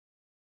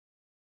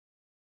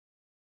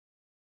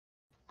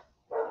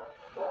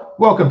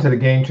Welcome to the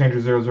Game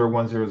Changer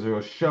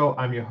 00100 show.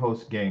 I'm your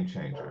host, Game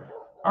Changer.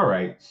 All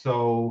right,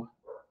 so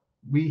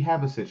we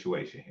have a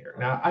situation here.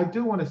 Now, I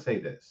do want to say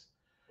this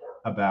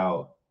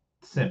about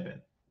simping.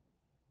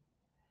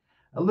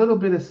 A little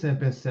bit of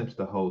simping simps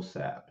the whole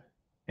sap.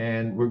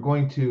 And we're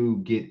going to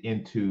get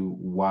into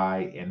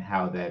why and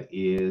how that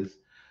is.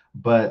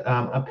 But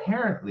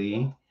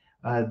apparently,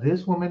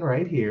 this woman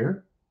right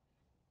here,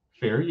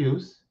 fair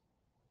use,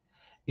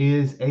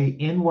 is a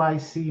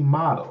NYC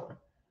model.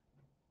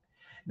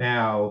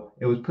 Now,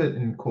 it was put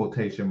in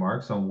quotation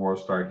marks on World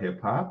Star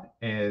Hip Hop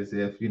as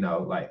if,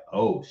 like,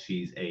 oh,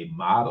 she's a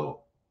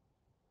model,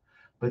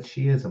 but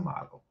she is a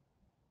model.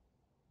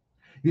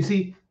 You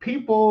see,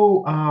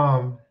 people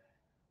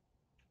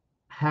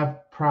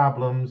have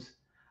problems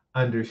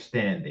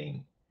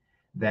understanding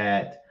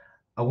that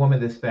a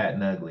woman that's fat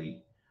and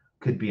ugly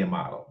could be a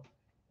model.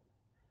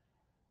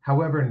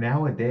 However,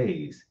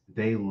 nowadays,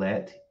 they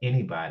let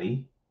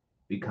anybody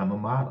become a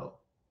model.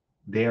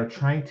 They are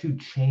trying to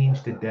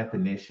change the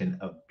definition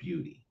of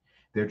beauty.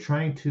 They're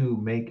trying to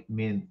make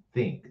men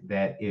think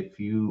that if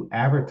you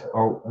advertise,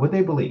 or what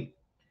they believe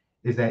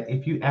is that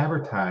if you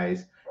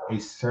advertise a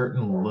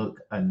certain look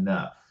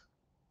enough,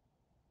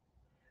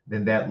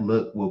 then that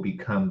look will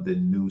become the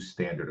new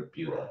standard of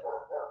beauty.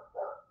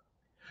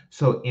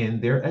 So,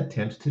 in their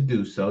attempts to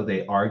do so,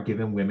 they are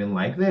giving women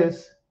like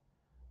this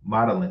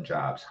modeling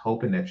jobs,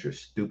 hoping that you're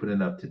stupid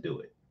enough to do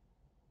it.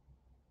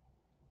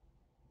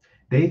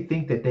 They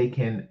think that they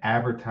can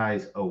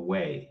advertise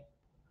away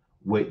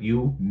what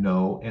you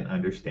know and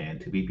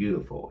understand to be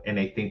beautiful. And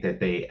they think that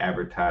they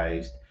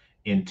advertised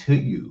into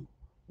you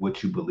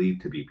what you believe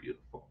to be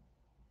beautiful.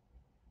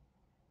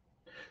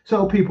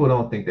 So people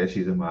don't think that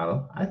she's a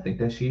model. I think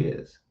that she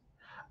is.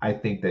 I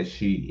think that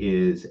she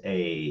is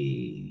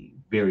a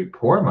very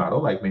poor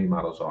model, like many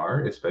models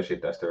are, especially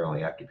if that's their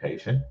only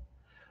occupation.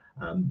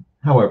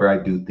 However, I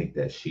do think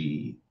that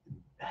she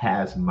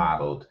has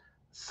modeled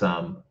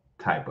some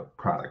type of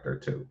product or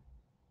two.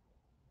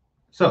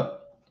 So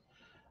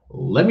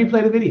let me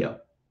play the video.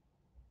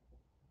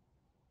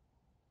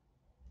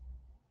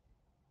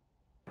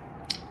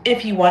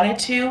 If he wanted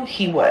to,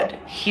 he would.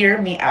 Hear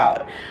me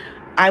out.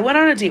 I went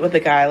on a date with a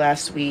guy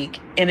last week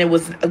and it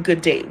was a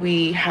good date.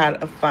 We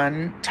had a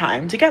fun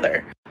time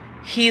together.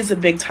 He's a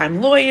big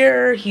time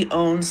lawyer. He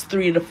owns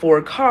 3 to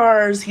 4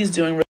 cars. He's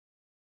doing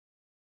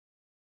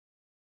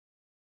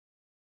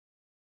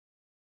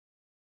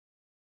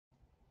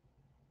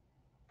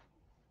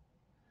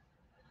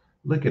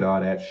Look at all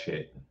that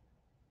shit.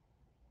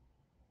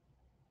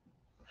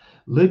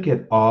 Look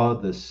at all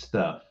the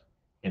stuff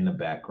in the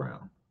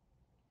background.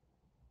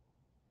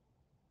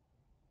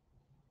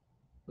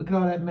 Look at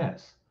all that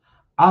mess.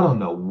 I don't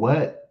know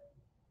what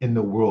in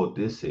the world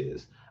this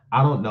is.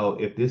 I don't know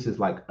if this is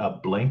like a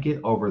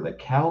blanket over the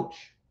couch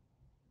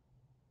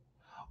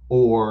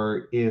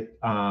or if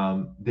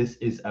this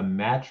is a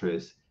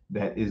mattress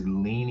that is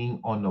leaning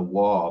on the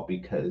wall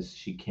because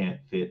she can't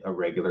fit a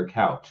regular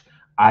couch.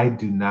 I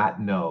do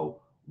not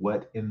know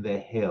what in the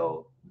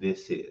hell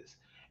this is.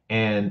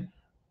 And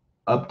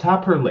up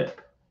top her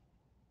lip,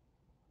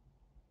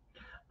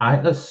 I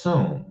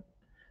assume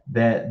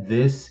that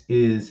this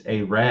is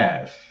a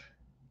rash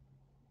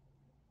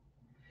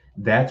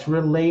that's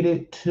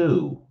related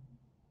to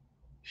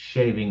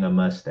shaving a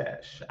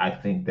mustache. I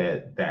think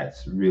that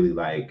that's really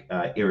like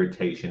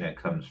irritation that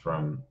comes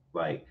from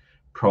like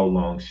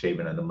prolonged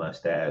shaving of the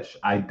mustache.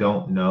 I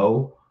don't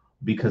know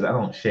because I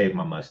don't shave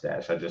my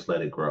mustache. I just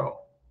let it grow.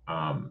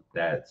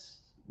 That's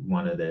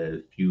one of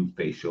the few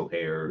facial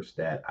hairs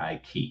that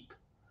I keep.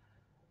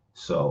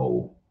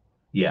 So,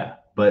 yeah,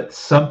 but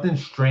something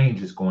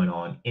strange is going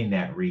on in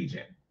that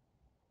region.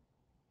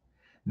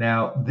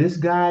 Now, this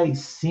guy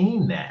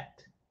seen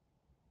that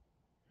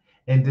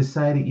and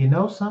decided, you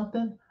know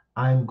something?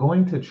 I'm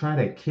going to try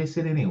to kiss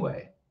it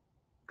anyway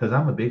because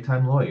I'm a big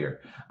time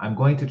lawyer. I'm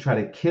going to try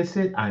to kiss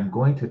it. I'm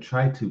going to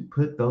try to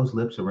put those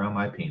lips around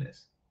my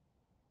penis.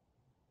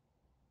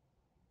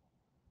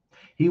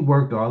 He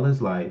worked all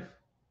his life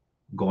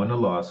going to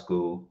law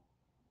school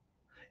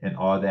and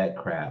all that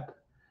crap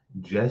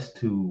just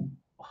to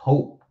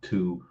hope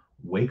to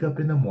wake up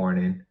in the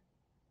morning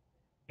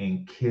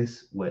and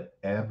kiss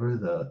whatever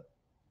the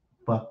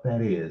fuck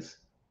that is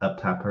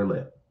up top her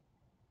lip.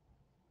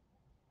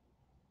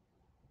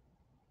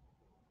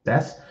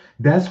 That's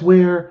that's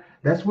where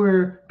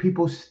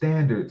people's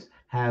standards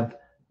have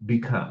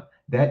become.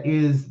 That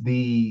is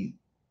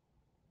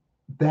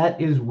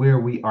where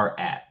we are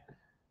at,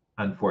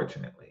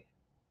 unfortunately.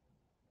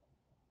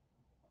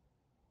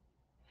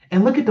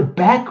 And look at the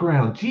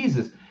background.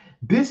 Jesus.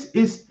 This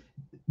is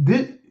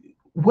this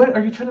what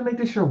are you trying to make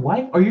this your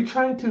wife? Are you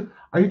trying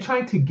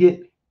to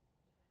get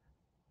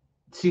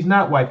she's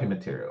not wifey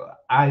material.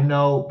 I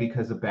know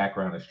because the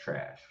background is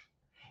trash.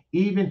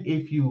 Even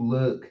if you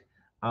look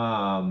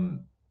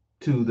um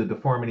to the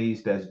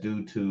deformities that's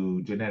due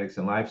to genetics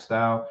and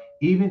lifestyle,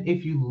 even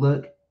if you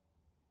look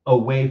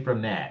away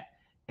from that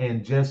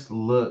and just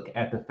look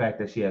at the fact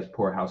that she has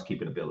poor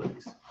housekeeping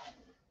abilities,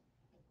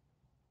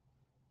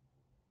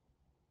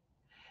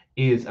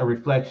 is a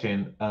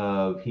reflection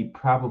of he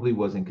probably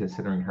wasn't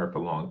considering her for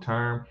long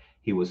term.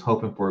 He was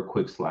hoping for a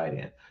quick slide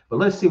in. But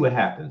let's see what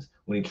happens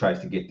when he tries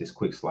to get this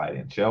quick slide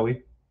in, shall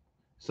we?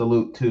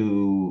 Salute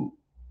to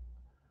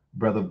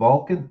Brother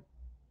Vulcanus.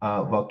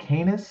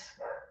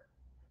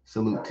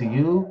 Salute to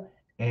you.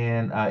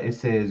 And it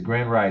says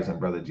Grand Rising,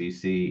 Brother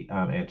GC,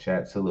 and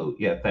chat salute.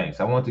 Yeah, thanks.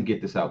 I want to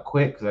get this out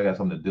quick because I got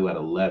something to do at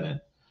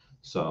 11.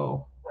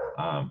 So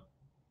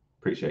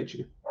appreciate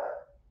you.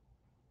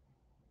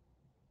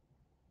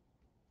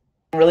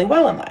 Really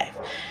well in life.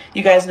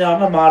 You guys know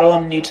I'm a model.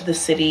 I'm new to the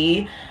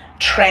city.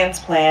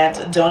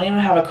 Transplant. Don't even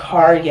have a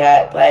car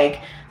yet.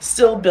 Like,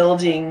 still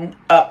building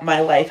up my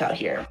life out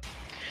here.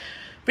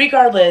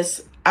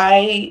 Regardless,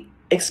 I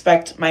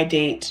expect my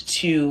date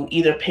to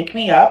either pick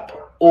me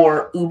up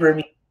or Uber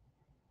me.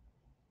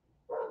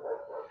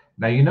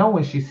 Now, you know,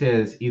 when she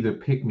says either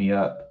pick me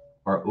up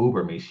or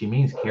Uber me, she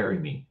means carry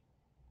me.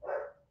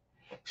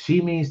 She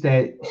means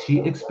that she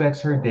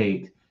expects her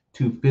date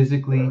to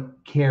physically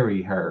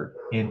carry her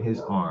in his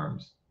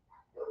arms.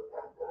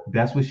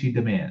 That's what she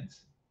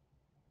demands.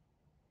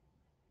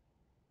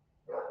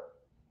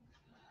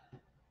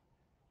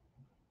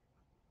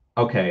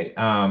 Okay,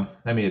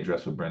 let me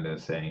address what Brenda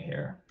is saying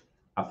here.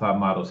 I thought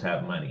models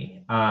have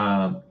money.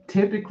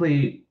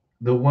 Typically,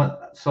 the one.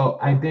 So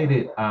I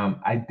dated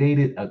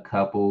a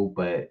couple,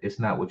 but it's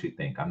not what you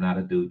think. I'm not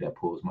a dude that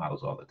pulls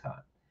models all the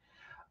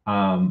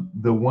time.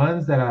 The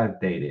ones that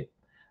I've dated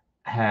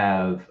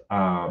have,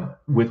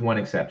 with one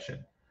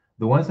exception,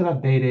 the ones that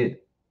I've dated,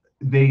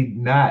 they're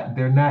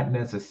not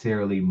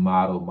necessarily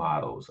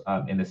models,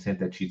 in the sense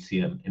that you'll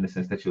see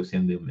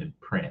them in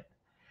print.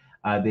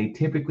 They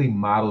typically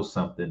model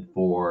something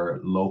for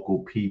local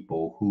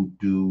people who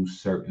do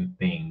certain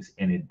things,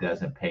 and it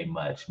doesn't pay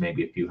much,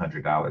 maybe a few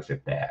 $100s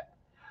if that.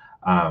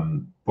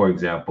 For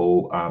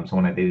example,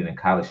 someone I dated in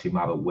college, she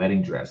modeled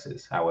wedding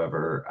dresses.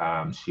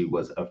 However, she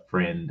was a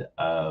friend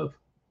of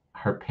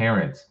her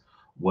parents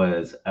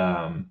was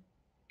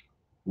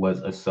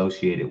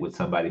associated with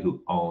somebody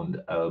who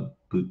owned a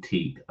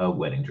boutique of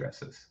wedding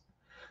dresses.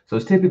 So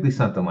it's typically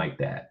something like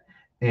that.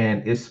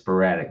 And it's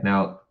sporadic.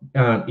 Now,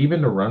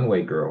 even the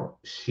runway girl,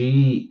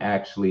 she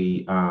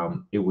actually,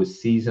 it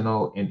was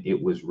seasonal and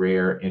it was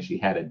rare, and she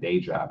had a day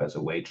job as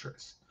a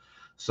waitress.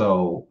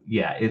 So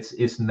yeah,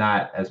 it's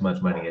not as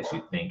much money as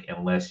you think,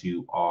 unless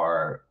you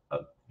are,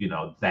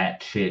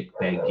 that chick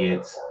that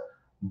gets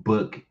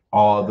book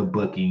all the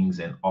bookings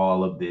and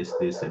all of this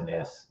and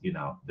this.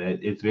 That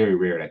it's very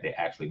rare that they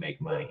actually make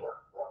money.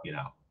 You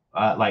know,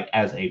 like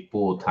as a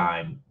full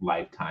time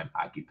lifetime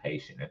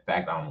occupation. In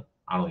fact,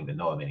 I don't even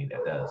know of any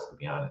that does, to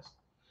be honest.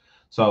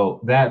 So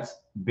that's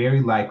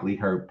very likely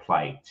her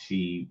plight.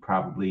 She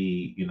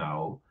probably,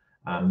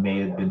 may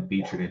have been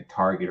featured in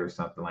Target or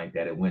something like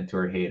that. It went to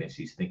her head, and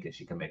she's thinking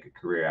she can make a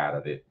career out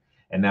of it.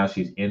 And now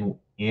she's in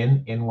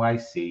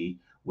NYC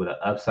with an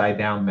upside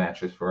down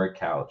mattress for a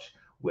couch,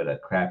 with a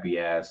crappy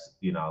ass,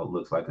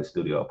 looks like a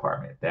studio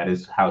apartment. That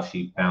is how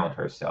she found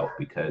herself,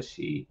 because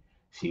she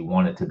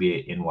wanted to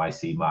be an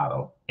NYC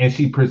model, and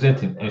she's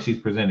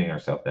presenting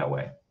herself that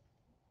way.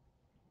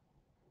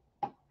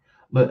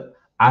 Look,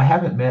 I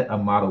haven't met a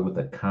model with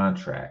a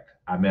contract.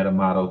 I met a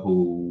model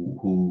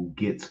who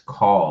gets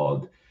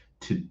called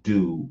to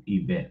do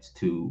events,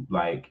 to,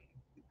 like,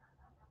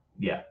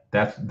 yeah,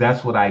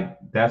 that's what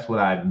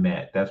I've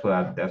met.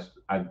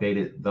 I've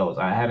dated those.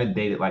 I haven't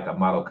dated like a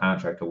model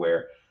contractor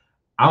where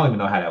I don't even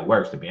know how that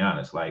works, to be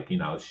honest. Like,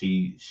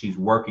 she's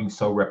working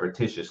so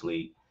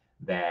repetitiously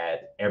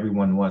that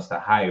everyone wants to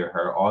hire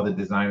her. All the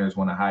designers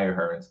want to hire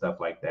her and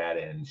stuff like that.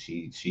 And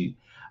she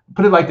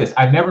put it like this: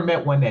 I never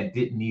met one that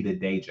didn't need a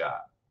day job.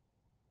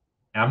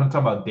 And I'm not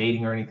talking about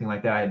dating or anything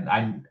like that.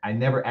 I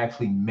never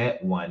actually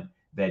met one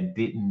that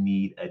didn't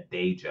need a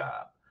day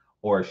job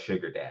or a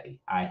sugar daddy.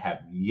 I have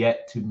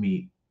yet to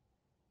meet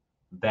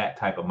that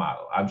type of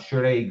model. I'm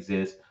sure they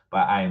exist,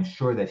 but I am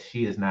sure that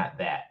she is not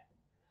that.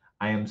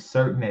 I am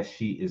certain that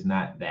she is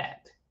not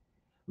that.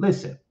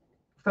 Listen,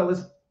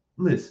 fellas,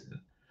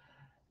 listen.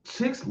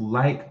 Chicks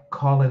like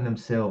calling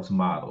themselves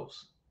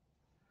models.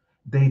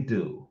 They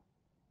do.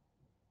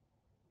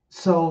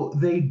 So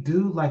they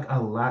do like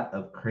a lot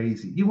of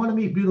crazy. You want to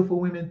meet beautiful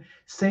women?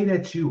 Say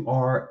that you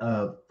are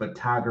a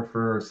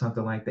photographer or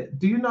something like that.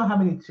 Do you know how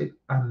many chicks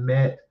I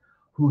met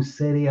who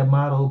say they a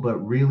model, but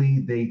really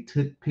they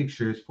took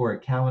pictures for a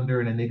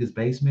calendar in a nigga's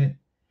basement?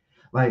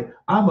 Like,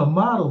 I'm a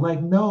model.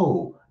 Like,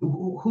 no,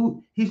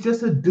 who he's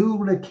just a dude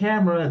with a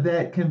camera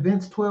that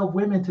convinced 12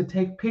 women to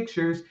take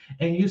pictures,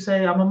 and you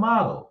say I'm a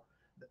model.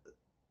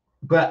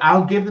 But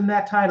I'll give them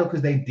that title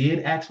because they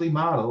did actually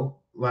model.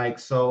 Like,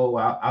 so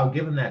I'll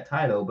give them that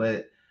title.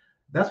 But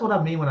that's what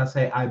I mean when I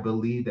say I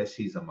believe that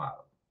she's a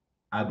model.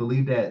 I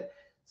believe that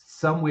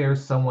somewhere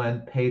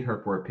someone paid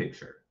her for a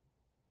picture.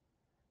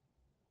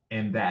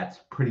 And that's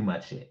pretty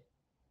much it.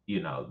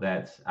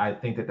 I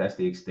think that that's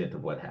the extent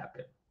of what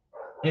happened.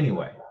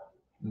 Anyway,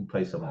 let me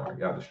play some more.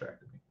 Y'all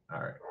distracted me.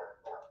 All right.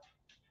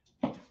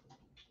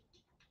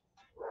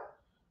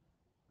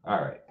 All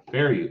right.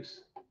 Fair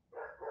use.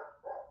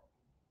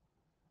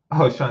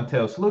 Oh,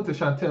 Chantel. Salute to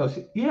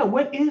Chantel. Yeah,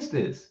 what is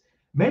this?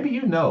 Maybe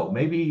you know.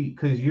 Maybe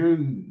because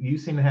you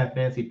seem to have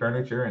fancy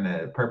furniture and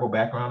a purple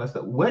background and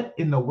stuff. What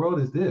in the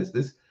world is this?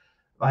 This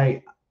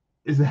like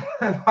is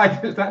that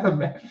like is that a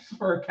mattress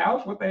for a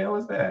couch? What the hell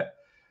is that?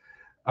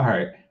 All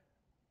right.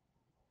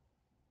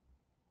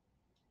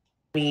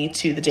 Me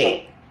to the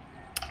date.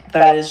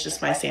 That is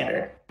just my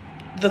standard.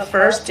 The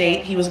first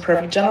date, he was a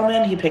perfect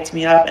gentleman. He picked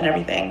me up and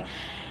everything.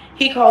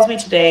 He calls me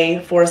today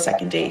for a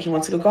second date. He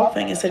wants to go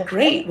golfing. I said,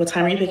 great. What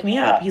time are you picking me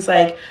up? He's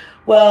like,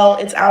 well,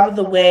 it's out of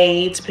the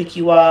way to pick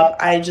you up.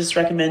 I just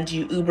recommend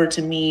you Uber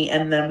to me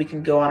and then we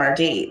can go on our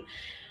date.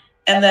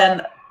 And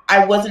then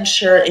I wasn't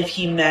sure if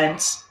he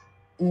meant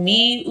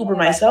me Uber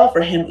myself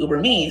or him Uber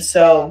me.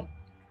 So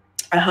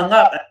I hung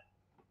up.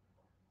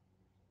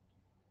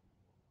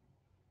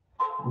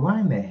 Why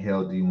in the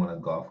hell do you want to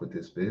golf with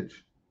this bitch?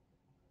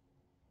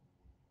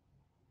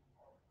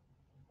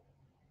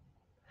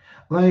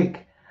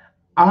 Like,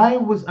 I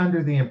was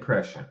under the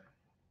impression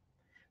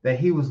that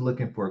he was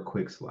looking for a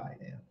quick slide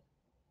in.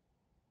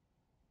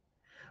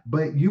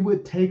 But you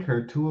would take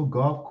her to a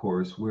golf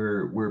course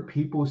where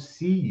people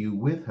see you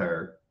with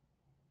her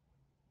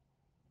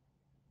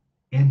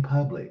in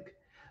public.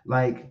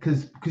 Like,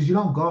 because you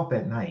don't golf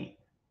at night.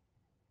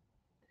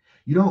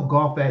 You don't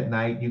golf at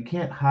night. You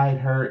can't hide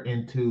her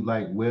into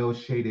like well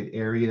shaded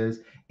areas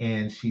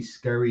and she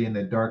scurry in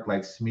the dark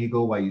like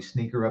Smeagol while you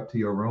sneak her up to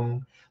your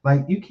room.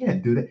 Like you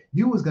can't do that.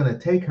 You was gonna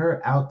take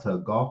her out to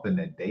golf in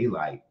the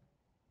daylight.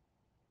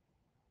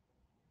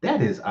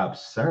 That is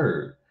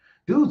absurd.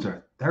 Dudes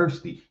are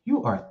thirsty.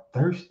 You are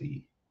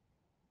thirsty.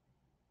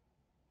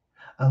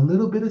 A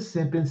little bit of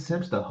simping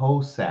simps the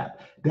whole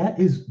sap.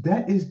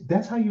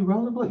 That's how you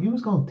roll the boat. You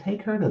was gonna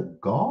take her to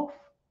golf?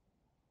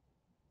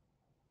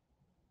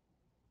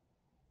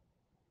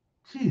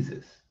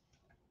 Jesus.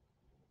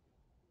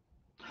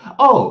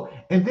 Oh,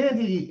 and then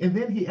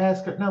he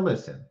asked her, now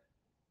listen,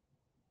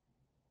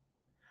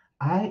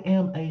 I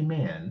am a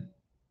man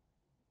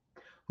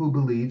who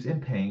believes in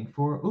paying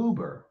for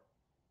Uber.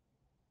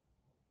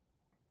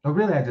 Oh,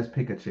 really, I just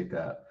pick a chick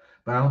up,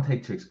 but I don't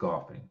take chicks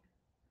golfing.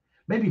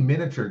 Maybe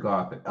miniature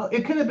golfing. Oh,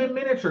 it could have been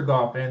miniature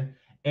golfing,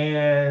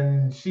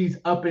 and she's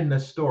up in the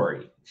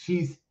story.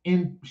 She's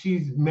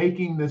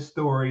making the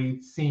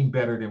story seem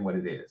better than what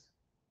it is.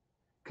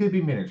 Could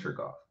be miniature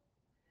golf.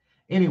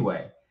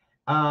 Anyway,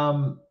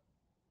 um,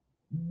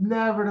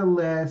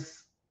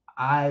 nevertheless,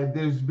 I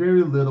there's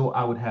very little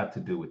I would have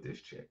to do with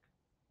this chick.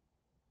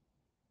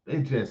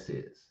 It just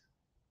is.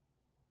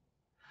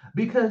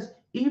 Because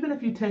even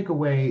if you take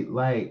away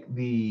like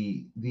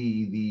the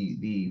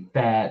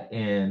fat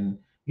and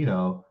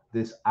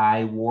this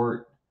eye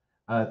wart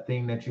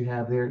thing that you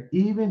have there,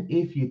 even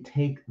if you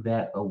take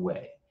that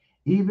away,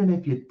 even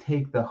if you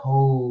take the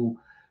whole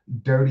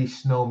dirty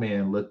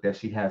snowman look that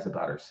she has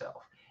about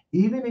herself,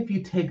 even if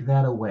you take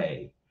that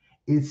away,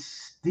 it's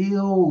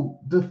still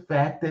the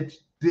fact that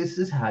this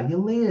is how you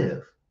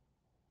live.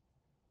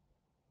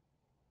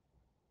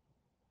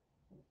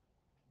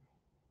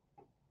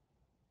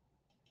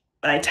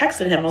 I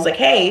texted him. I was like,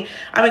 hey,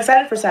 I'm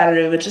excited for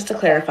Saturday, but just to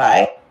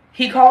clarify,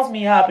 he calls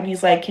me up and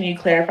he's like, can you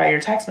clarify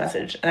your text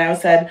message? And I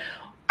said,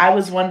 I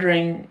was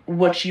wondering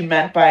what you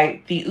meant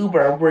by the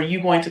Uber. Were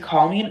you going to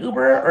call me an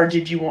Uber or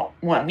did you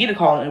want me to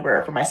call an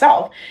Uber for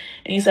myself?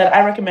 And he said,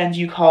 I recommend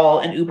you call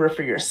an Uber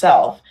for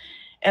yourself.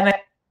 And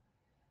I,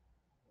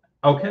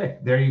 Okay,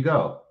 there you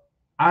go.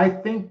 I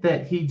think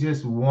that he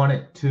just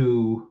wanted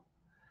to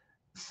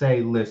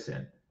say,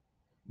 listen,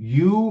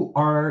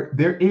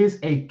 there is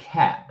a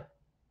cap.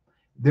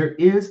 There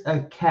is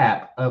a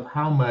cap of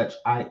how much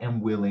I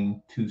am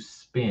willing to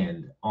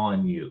spend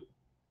on you.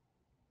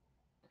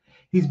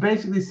 He's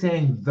basically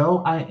saying, though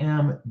I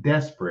am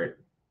desperate,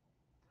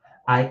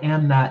 I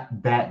am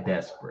not that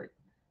desperate.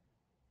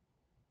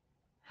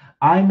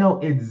 I know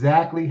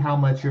exactly how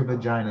much your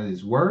vagina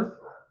is worth,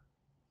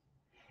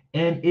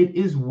 and it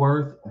is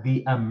worth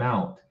the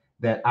amount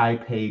that I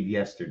paid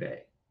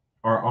yesterday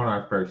or on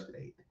our first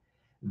date.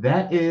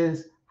 That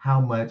is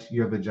how much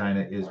your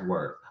vagina is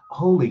worth.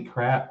 Holy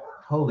crap.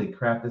 Holy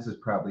crap. This is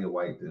probably a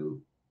white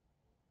dude.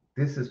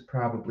 This is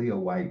probably a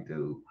white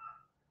dude.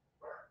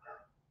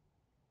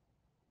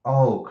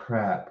 Oh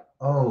crap.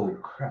 Oh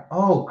crap.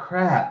 Oh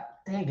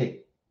crap. Dang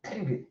it.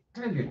 Dang it.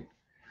 Dang it.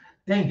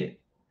 Dang it.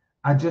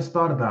 I just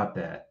thought about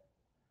that.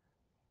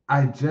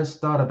 I just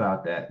thought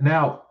about that.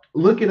 Now,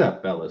 look it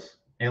up, fellas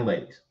and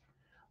ladies.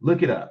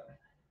 Look it up.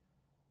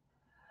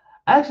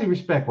 I actually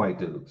respect white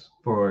dudes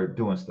for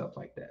doing stuff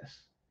like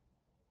this.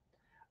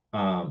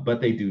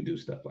 But they do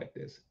stuff like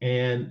this.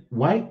 And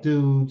white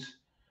dudes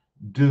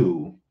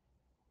do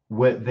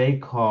what they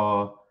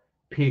call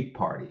pig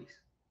parties.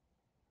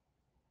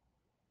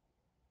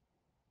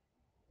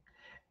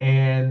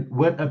 And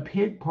what a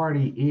pig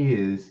party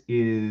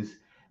is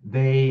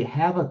they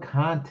have a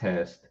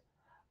contest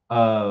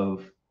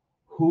of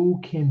who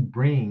can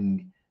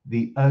bring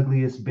the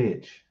ugliest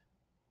bitch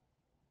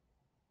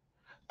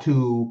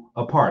to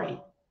a party.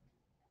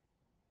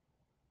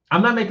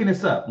 I'm not making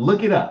this up.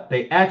 Look it up.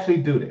 They actually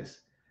do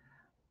this.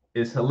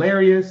 It's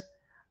hilarious.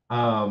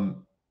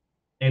 Um,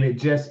 And it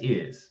just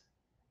is.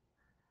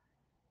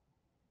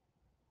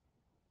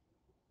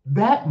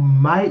 That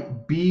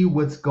might be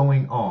what's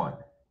going on.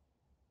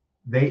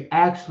 They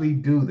actually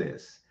do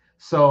this.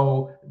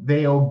 So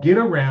they'll get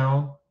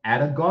around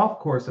at a golf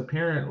course,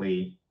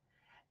 apparently,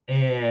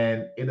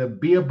 and it'll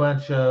be a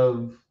bunch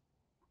of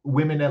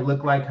women that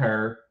look like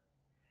her.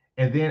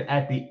 And then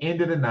at the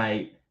end of the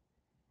night,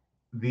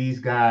 these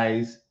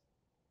guys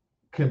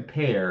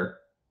compare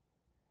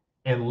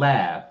and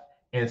laugh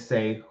and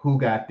say, who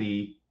got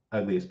the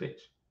ugliest bitch?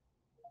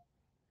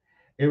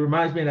 It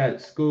reminds me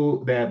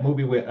of that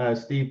movie with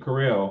Steve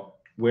Carell,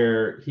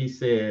 where he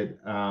said,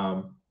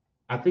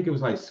 I think it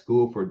was like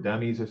School for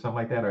Dummies or something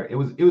like that, or it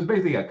was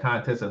basically a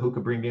contest of who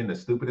could bring in the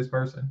stupidest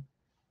person.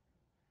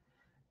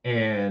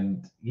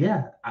 And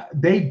yeah,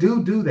 they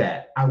do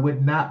that. I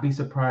would not be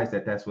surprised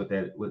that that's what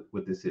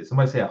this is.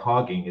 Somebody said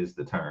hogging is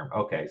the term.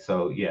 Okay,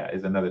 so yeah,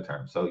 is another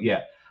term. So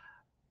yeah,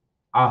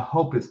 I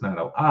hope it's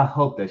not. I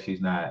hope that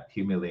she's not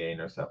humiliating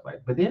herself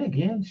like. But then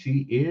again,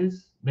 she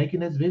is making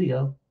this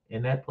video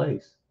in that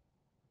place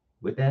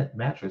with that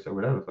mattress or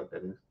whatever the fuck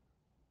that is.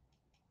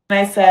 And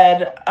I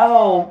said,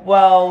 oh,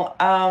 well,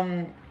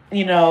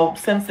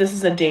 since this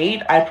is a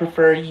date, I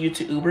prefer you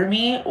to Uber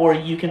me or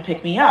you can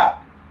pick me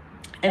up.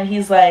 And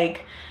he's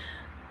like,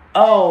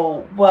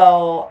 oh,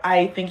 well,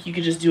 I think you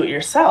could just do it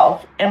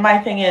yourself. And my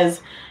thing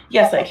is,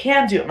 yes, I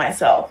can do it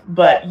myself,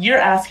 but you're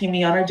asking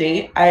me on a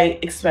date. I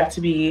expect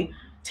to be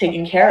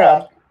taken care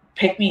of.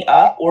 Pick me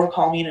up or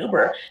call me an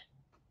Uber.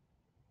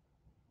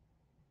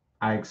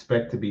 I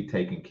expect to be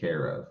taken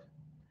care of.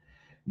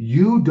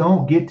 You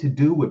don't get to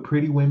do what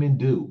pretty women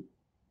do.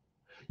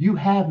 You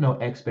have no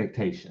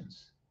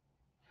expectations.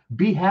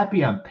 Be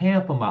happy I'm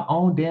paying for my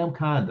own damn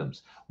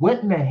condoms. What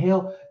in the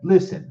hell?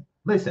 Listen.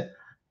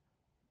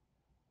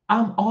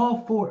 I'm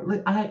all for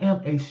it. I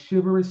am a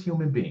chivalrous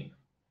human being.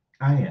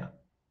 I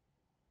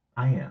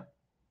am.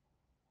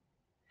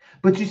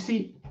 But you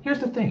see, here's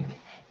the thing.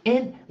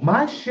 In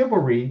my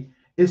chivalry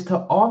is to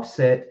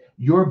offset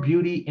your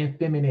beauty and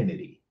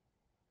femininity.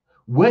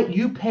 What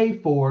you pay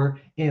for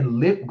in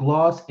lip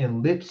gloss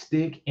and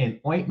lipstick and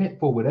ointment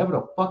for whatever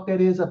the fuck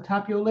that is up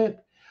top your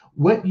lip,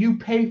 what you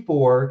pay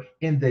for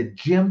in the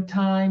gym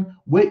time,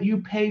 what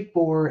you pay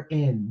for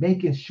in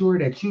making sure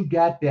that you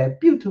got that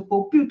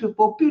beautiful,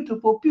 beautiful,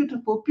 beautiful,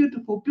 beautiful,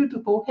 beautiful,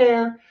 beautiful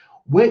hair,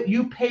 what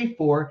you pay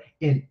for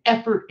in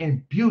effort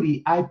and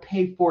beauty, I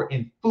pay for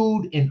in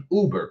food and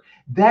Uber.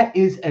 That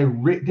is a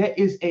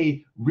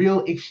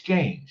real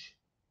exchange.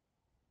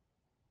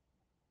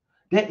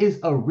 That is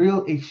a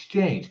real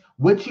exchange.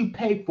 What you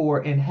pay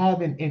for in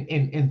having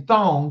in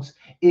thongs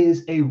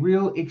is a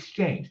real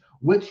exchange.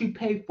 What you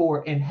pay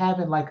for in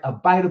having like a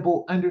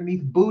biteable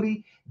underneath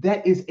booty,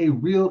 that is a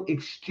real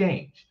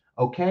exchange.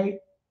 Okay?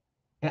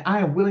 And I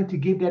am willing to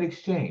give that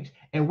exchange.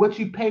 And what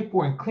you pay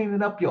for in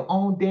cleaning up your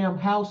own damn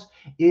house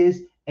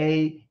is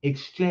a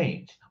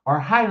exchange. Or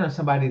hiring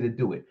somebody to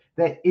do it.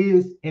 That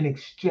is an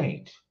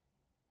exchange.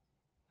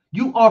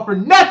 You offer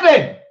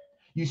nothing.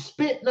 You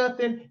spit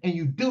nothing and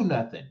you do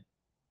nothing.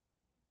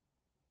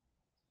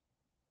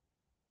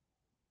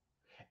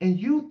 And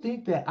you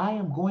think that I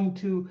am going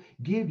to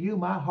give you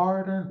my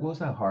hard earned, well, it's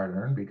not hard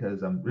earned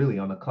because I'm really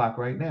on the clock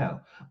right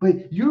now,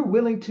 but you're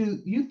willing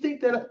to, you think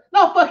that,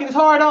 no, fucking it's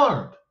hard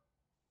earned.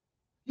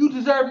 You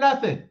deserve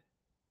nothing.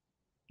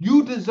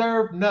 You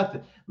deserve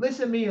nothing.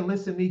 Listen to me and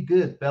listen to me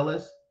good,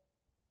 fellas.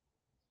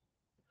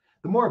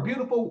 The more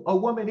beautiful a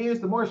woman is,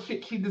 the more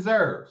shit she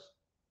deserves.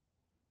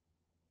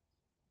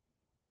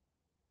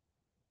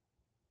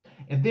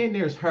 And then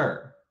there's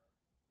her.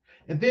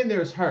 And then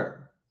there's her.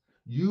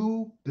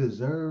 You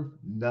deserve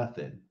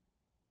nothing.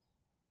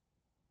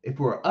 If it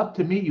were up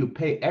to me, you'd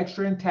pay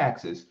extra in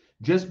taxes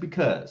just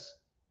because.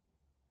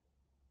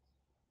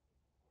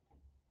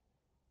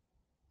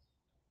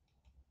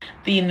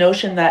 The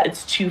notion that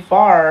it's too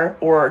far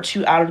or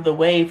too out of the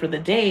way for the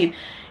date,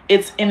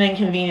 it's an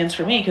inconvenience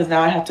for me because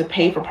now I have to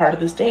pay for part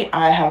of this date.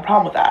 I have a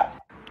problem with that.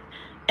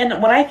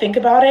 And when I think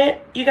about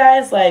it, you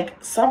guys,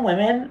 like some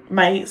women,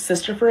 my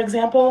sister, for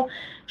example,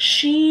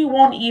 she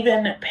won't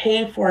even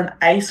pay for an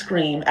ice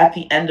cream at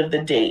the end of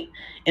the date.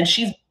 And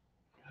she's.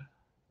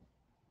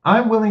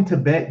 I'm willing to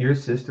bet your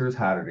sister is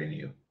hotter than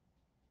you.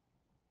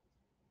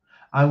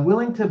 I'm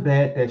willing to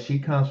bet that she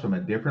comes from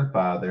a different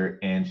father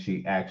and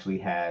she actually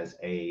has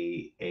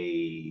a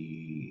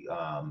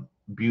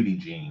beauty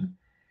gene,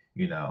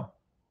 you know.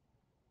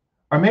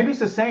 Or maybe it's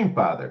the same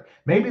father.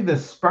 Maybe the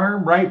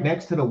sperm right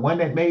next to the one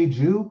that made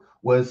you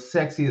was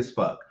sexy as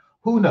fuck.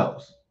 Who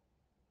knows?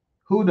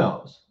 Who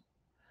knows?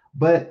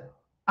 But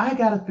I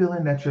got a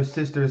feeling that your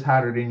sister is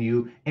hotter than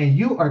you, and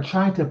you are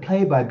trying to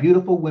play by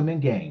beautiful women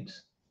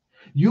games.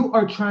 You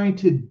are trying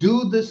to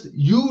do this.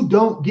 You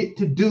don't get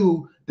to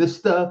do the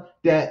stuff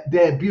that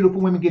beautiful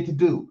women get to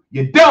do.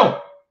 You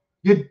don't.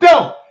 You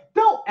don't.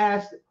 Don't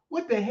ask.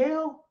 What the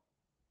hell?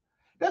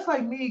 That's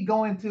like me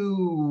going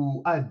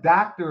to a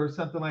doctor or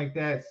something like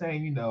that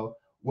saying,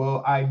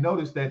 well, I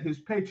noticed that his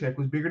paycheck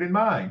was bigger than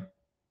mine.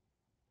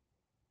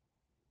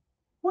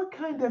 What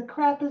kind of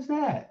crap is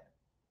that?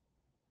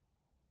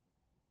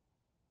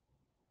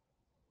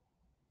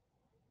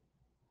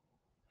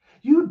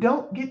 You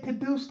don't get to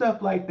do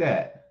stuff like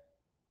that.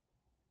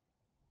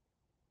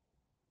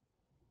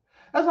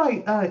 That's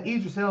like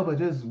Idris Elba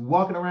just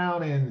walking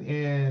around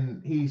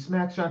and he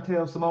smacks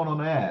Chantel Simone on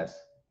the ass.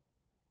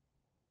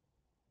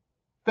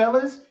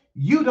 Fellas,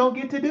 you don't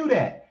get to do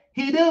that.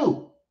 He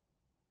do.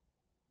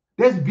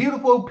 That's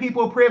beautiful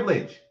people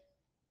privilege.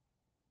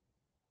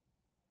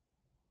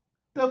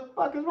 The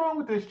fuck is wrong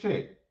with this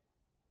chick?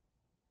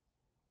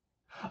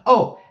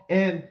 Oh,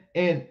 and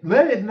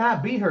let it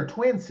not be her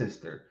twin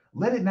sister.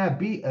 Let it not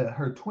be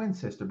her twin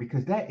sister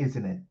because that is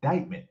an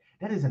indictment.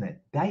 That is an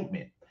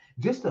indictment.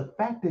 Just the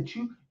fact that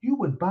you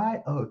would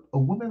buy a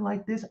woman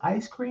like this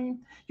ice cream,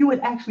 you would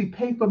actually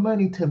pay for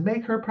money to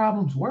make her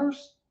problems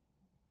worse,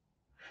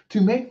 to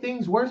make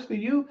things worse for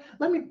you.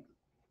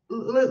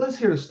 Let's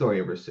hear the story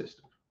of her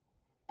sister.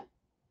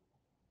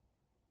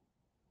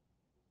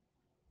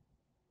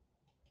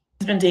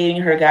 She's been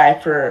dating her guy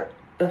for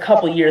a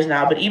couple years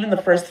now, but even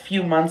the first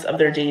few months of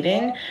their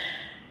dating,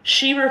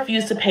 she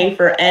refused to pay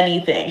for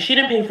anything. She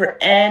didn't pay for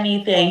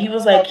anything. He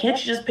was like, "Can't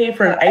you just pay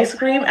for an ice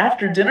cream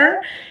after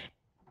dinner?"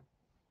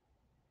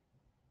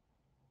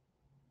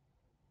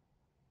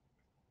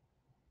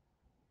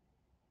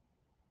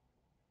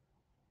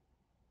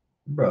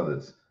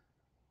 Brothers,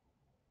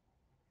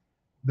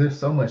 there's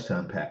so much to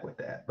unpack with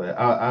that, but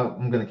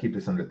I'm going to keep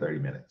this under 30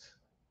 minutes.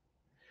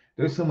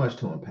 There's so much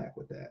to unpack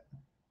with that.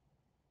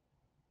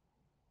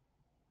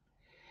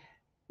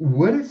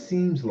 What it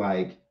seems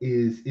like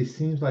is it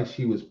seems like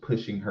she was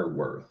pushing her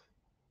worth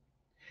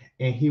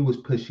and he was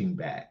pushing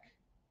back.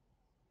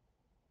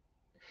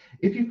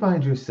 If you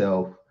find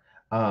yourself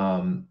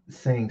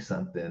saying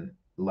something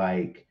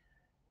like,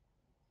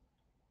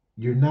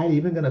 you're not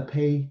even going to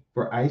pay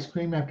for ice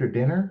cream after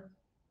dinner,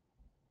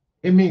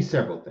 it means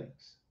several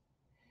things.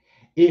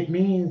 It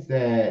means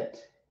that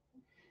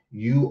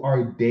you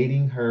are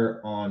dating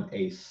her on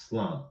a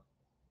slump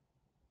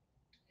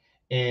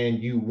and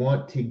you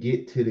want to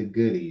get to the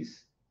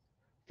goodies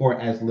for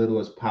as little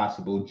as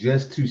possible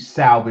just to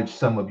salvage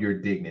some of your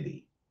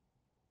dignity,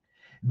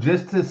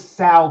 just to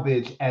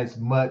salvage as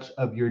much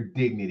of your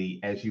dignity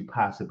as you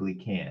possibly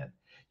can.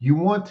 You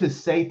want to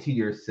say to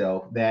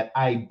yourself that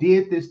I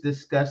did this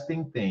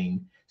disgusting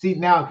thing. See,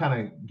 now I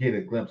kind of get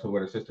a glimpse of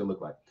what her sister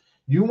looked like.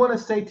 You want to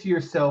say to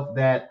yourself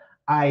that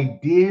I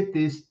did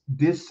this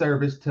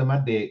disservice to my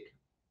dick.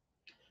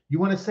 You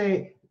want to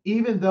say,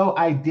 even though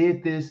I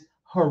did this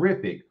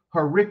horrific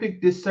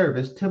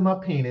disservice to my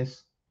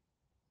penis,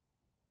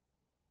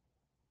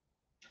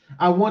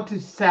 I want to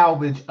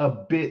salvage a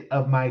bit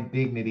of my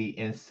dignity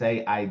and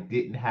say I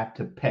didn't have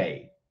to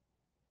pay.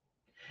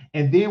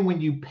 And then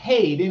when you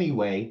paid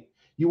anyway,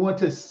 you want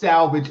to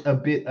salvage a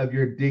bit of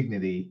your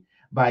dignity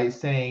by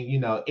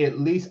saying, at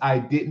least I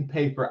didn't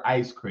pay for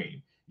ice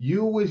cream.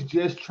 You was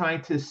just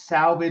trying to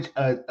salvage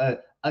a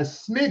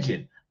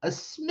smidgen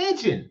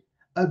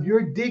of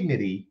your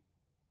dignity.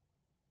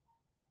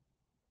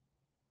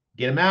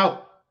 Get them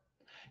out.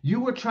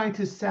 You were trying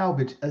to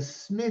salvage a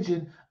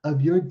smidgen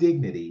of your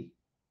dignity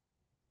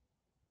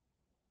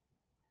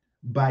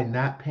by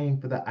not paying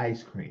for the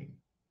ice cream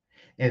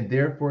and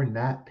therefore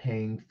not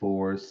paying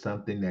for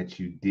something that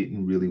you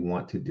didn't really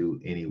want to do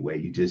anyway.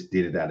 You just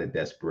did it out of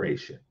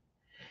desperation.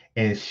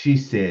 And she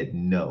said,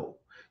 no,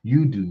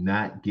 you do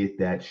not get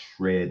that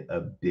shred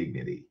of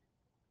dignity.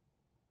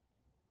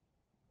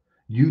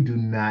 You do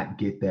not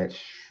get that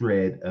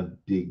shred of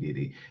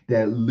dignity,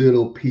 that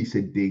little piece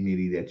of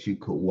dignity that you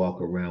could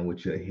walk around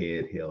with your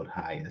head held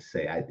high and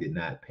say, I did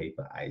not pay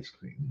for ice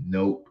cream.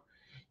 Nope,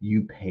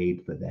 you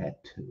paid for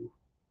that too.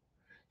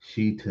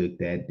 She took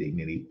that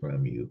dignity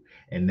from you,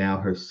 and now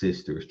her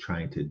sister is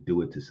trying to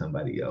do it to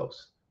somebody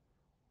else.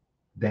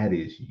 That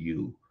is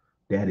you.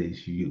 That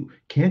is you.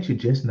 Can't you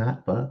just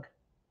not fuck?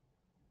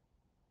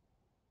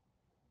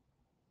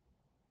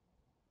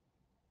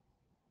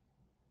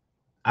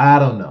 I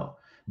don't know.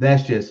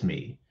 That's just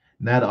me.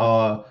 Not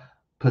all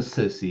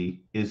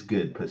pussy is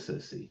good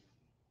pussy.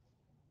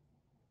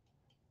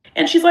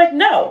 And she's like,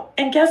 "No."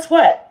 And guess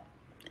what?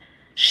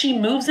 She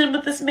moves in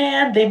with this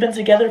man. They've been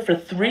together for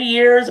 3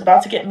 years,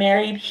 about to get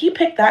married. He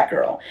picked that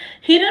girl.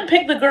 He didn't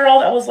pick the girl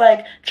that was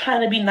like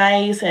trying to be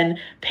nice and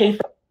pay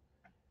for.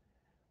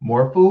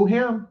 More fool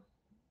him.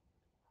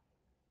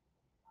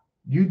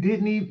 You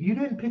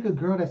didn't pick a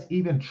girl that's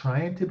even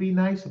trying to be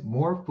nice.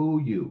 More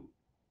fool you.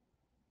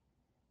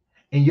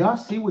 And y'all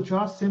see what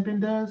y'all simping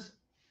does?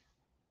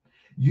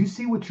 You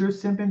see what your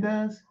simping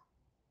does?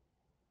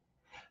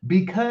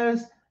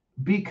 Because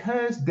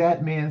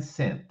that man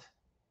simped,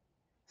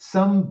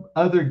 some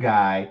other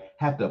guy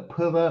have to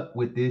put up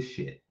with this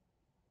shit.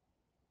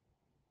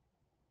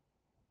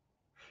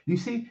 You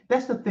see,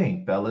 that's the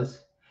thing,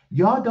 fellas.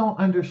 Y'all don't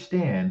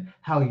understand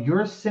how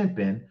your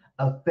simping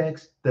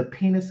affects the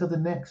penis of the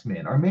next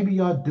man. Or maybe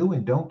y'all do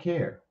and don't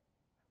care.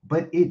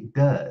 But it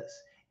does.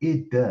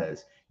 It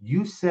does.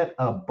 You set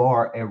a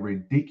bar, a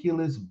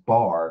ridiculous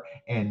bar,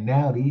 and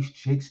now these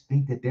chicks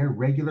think that they're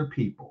regular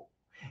people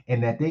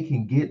and that they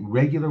can get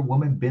regular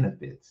woman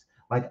benefits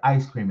like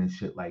ice cream and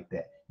shit like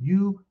that.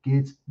 You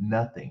get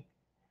nothing.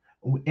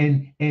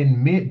 And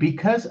men,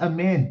 because a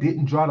man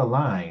didn't draw the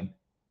line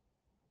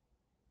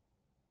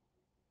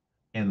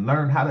and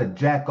learn how to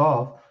jack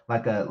off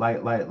like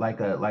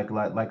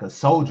a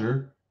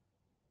soldier.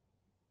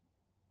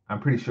 I'm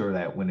pretty sure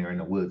that when they're in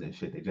the woods and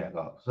shit, they jack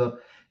off. So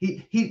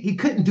he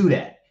couldn't do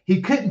that.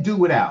 He couldn't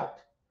do it out.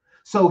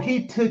 So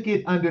he took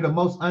it under the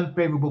most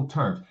unfavorable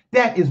terms.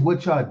 That is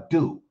what y'all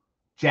do,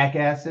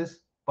 jackasses,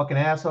 fucking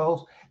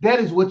assholes. That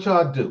is what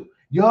y'all do.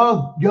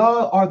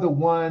 Y'all are the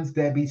ones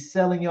that be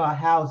selling y'all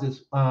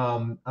houses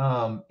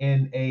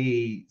in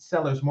a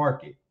seller's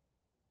market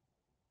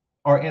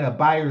or in a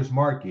buyer's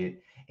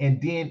market,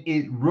 and then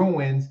it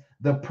ruins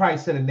the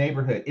price of the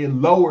neighborhood. It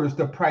lowers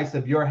the price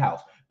of your house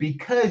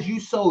because you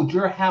sold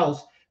your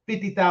house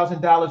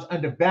 $50,000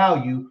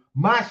 undervalued.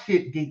 My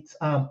shit gets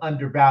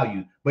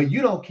undervalued, but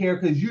you don't care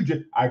because you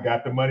just, I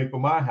got the money for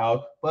my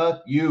house.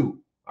 Fuck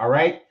you. All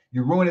right,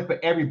 you ruin it for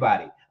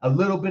everybody. A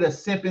little bit of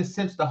simping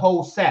simps the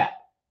whole sap.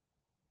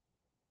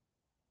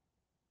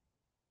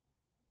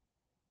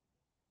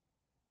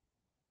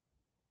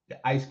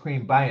 The ice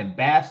cream buying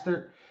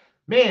bastard,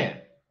 man.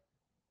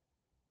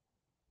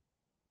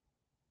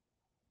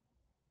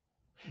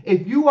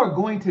 If you are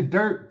going to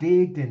dirt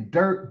dig, then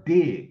dirt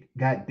dig,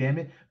 god damn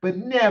it. But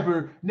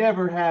never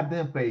have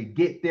them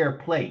forget their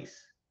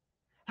place.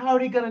 How are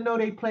they gonna know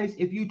their place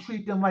if you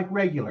treat them like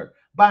regular,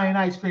 buying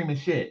ice cream and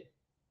shit?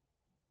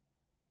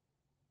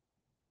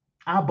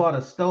 I bought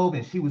a stove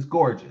and she was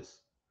gorgeous.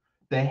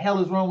 The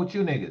hell is wrong with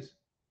you niggas?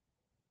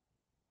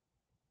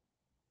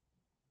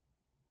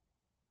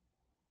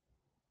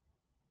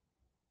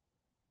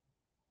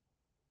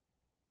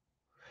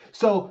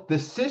 So the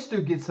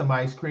sister gets some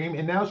ice cream,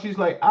 and now she's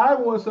like, I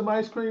want some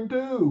ice cream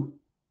too.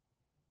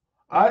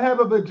 I have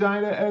a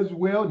vagina as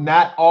well.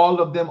 Not all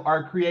of them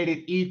are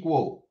created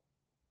equal.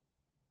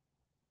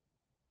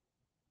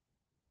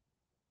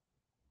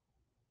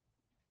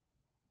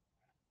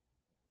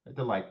 Hit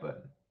the like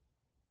button.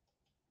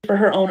 For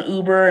her own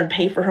Uber and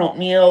pay for her own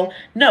meal.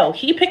 No,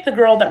 he picked the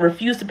girl that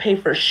refused to pay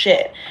for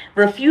shit.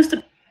 Refused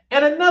to.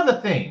 And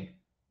another thing,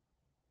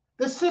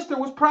 the sister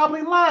was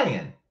probably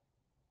lying.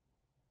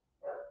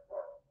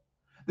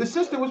 The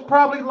sister was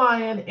probably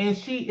lying, and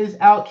she is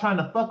out trying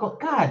to fuck up.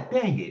 God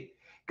dang it.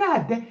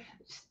 God dang.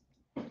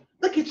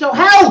 Look at your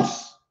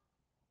house.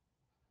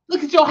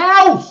 Look at your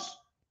house.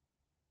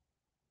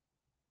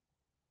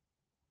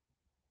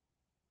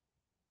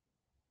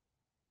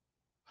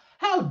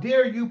 How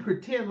dare you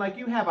pretend like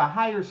you have a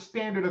higher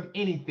standard of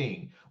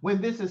anything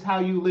when this is how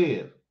you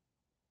live?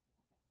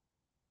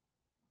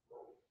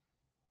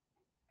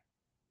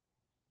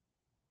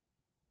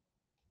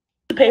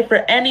 Pay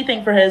for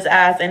anything for his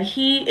ass, and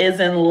he is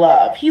in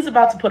love. He's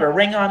about to put a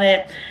ring on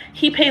it.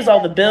 He pays all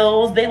the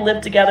bills. They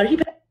live together.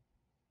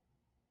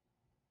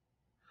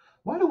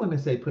 Why do women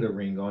say put a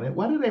ring on it?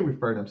 Why do they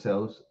refer to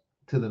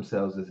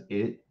themselves as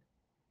it?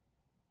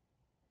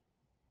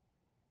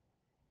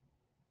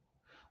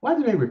 Why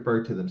do they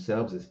refer to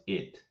themselves as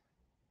it?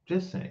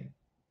 Just saying.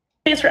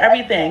 Pays for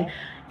everything.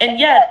 And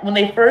yet, when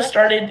they first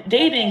started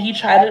dating, he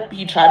tried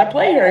to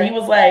play her. He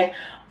was like,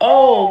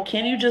 "Oh,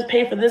 can you just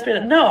pay for this?"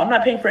 No, I'm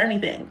not paying for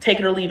anything. Take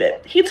it or leave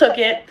it. He took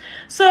it.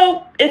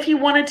 So if he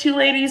wanted to,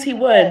 ladies, he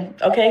would.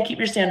 Okay, keep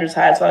your standards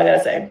high. That's all I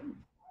gotta say.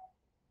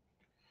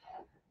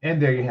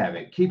 And there you have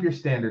it. Keep your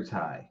standards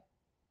high.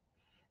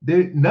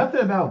 There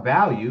nothing about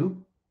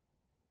value.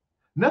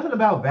 Nothing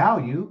about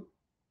value.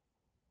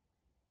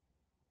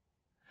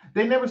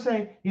 They never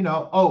say,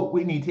 oh,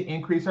 we need to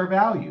increase our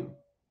value.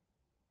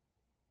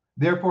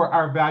 Therefore,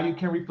 our value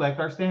can reflect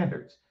our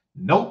standards.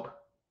 Nope.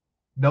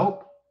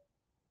 Nope.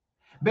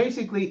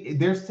 Basically,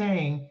 they're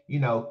saying,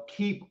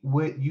 keep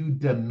what you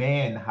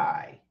demand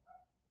high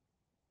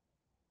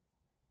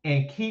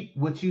and keep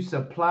what you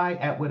supply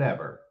at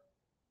whatever.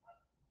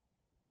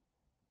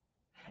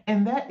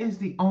 And that is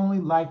the only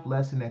life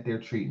lesson that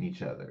they're treating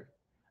each other,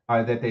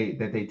 or that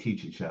they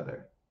teach each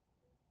other.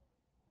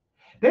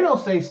 They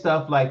don't say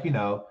stuff like,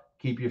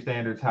 keep your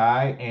standards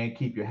high and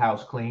keep your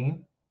house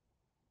clean.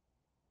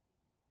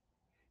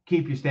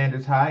 Keep your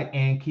standards high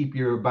and keep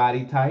your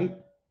body tight.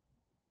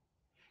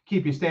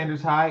 Keep your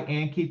standards high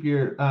and keep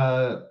your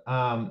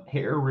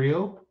hair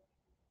real.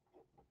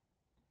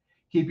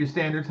 Keep your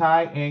standards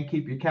high and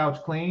keep your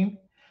couch clean.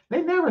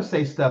 They never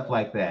say stuff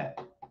like that.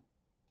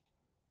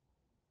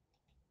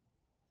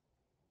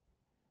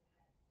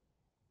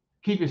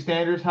 Keep your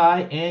standards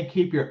high and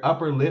keep your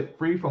upper lip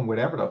free from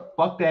whatever the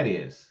fuck that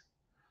is.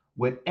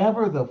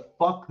 Whatever the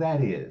fuck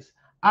that is.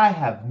 I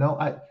have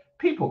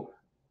people,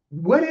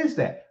 what is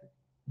that?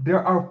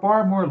 There are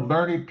far more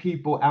learned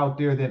people out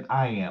there than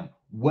I am.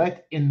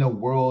 What in the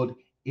world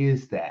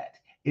is that?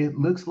 It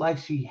looks like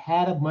she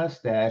had a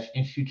mustache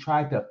and she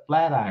tried to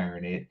flat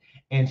iron it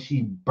and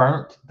she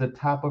burnt the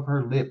top of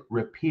her lip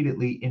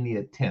repeatedly in the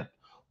attempt.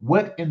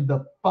 What in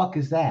the fuck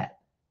is that?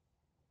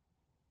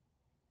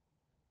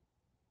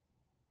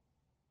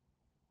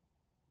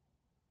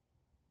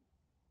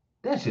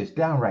 That's just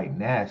downright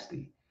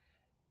nasty.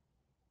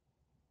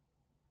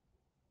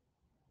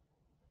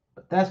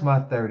 But that's my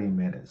 30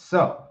 minutes.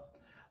 So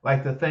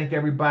Like to thank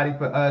everybody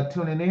for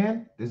tuning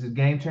in. This is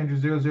Game Changer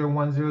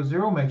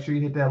 00100. Make sure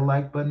you hit that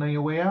like button on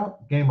your way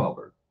out. Game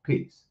over.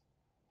 Peace.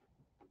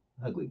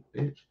 Ugly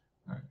bitch.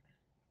 All right.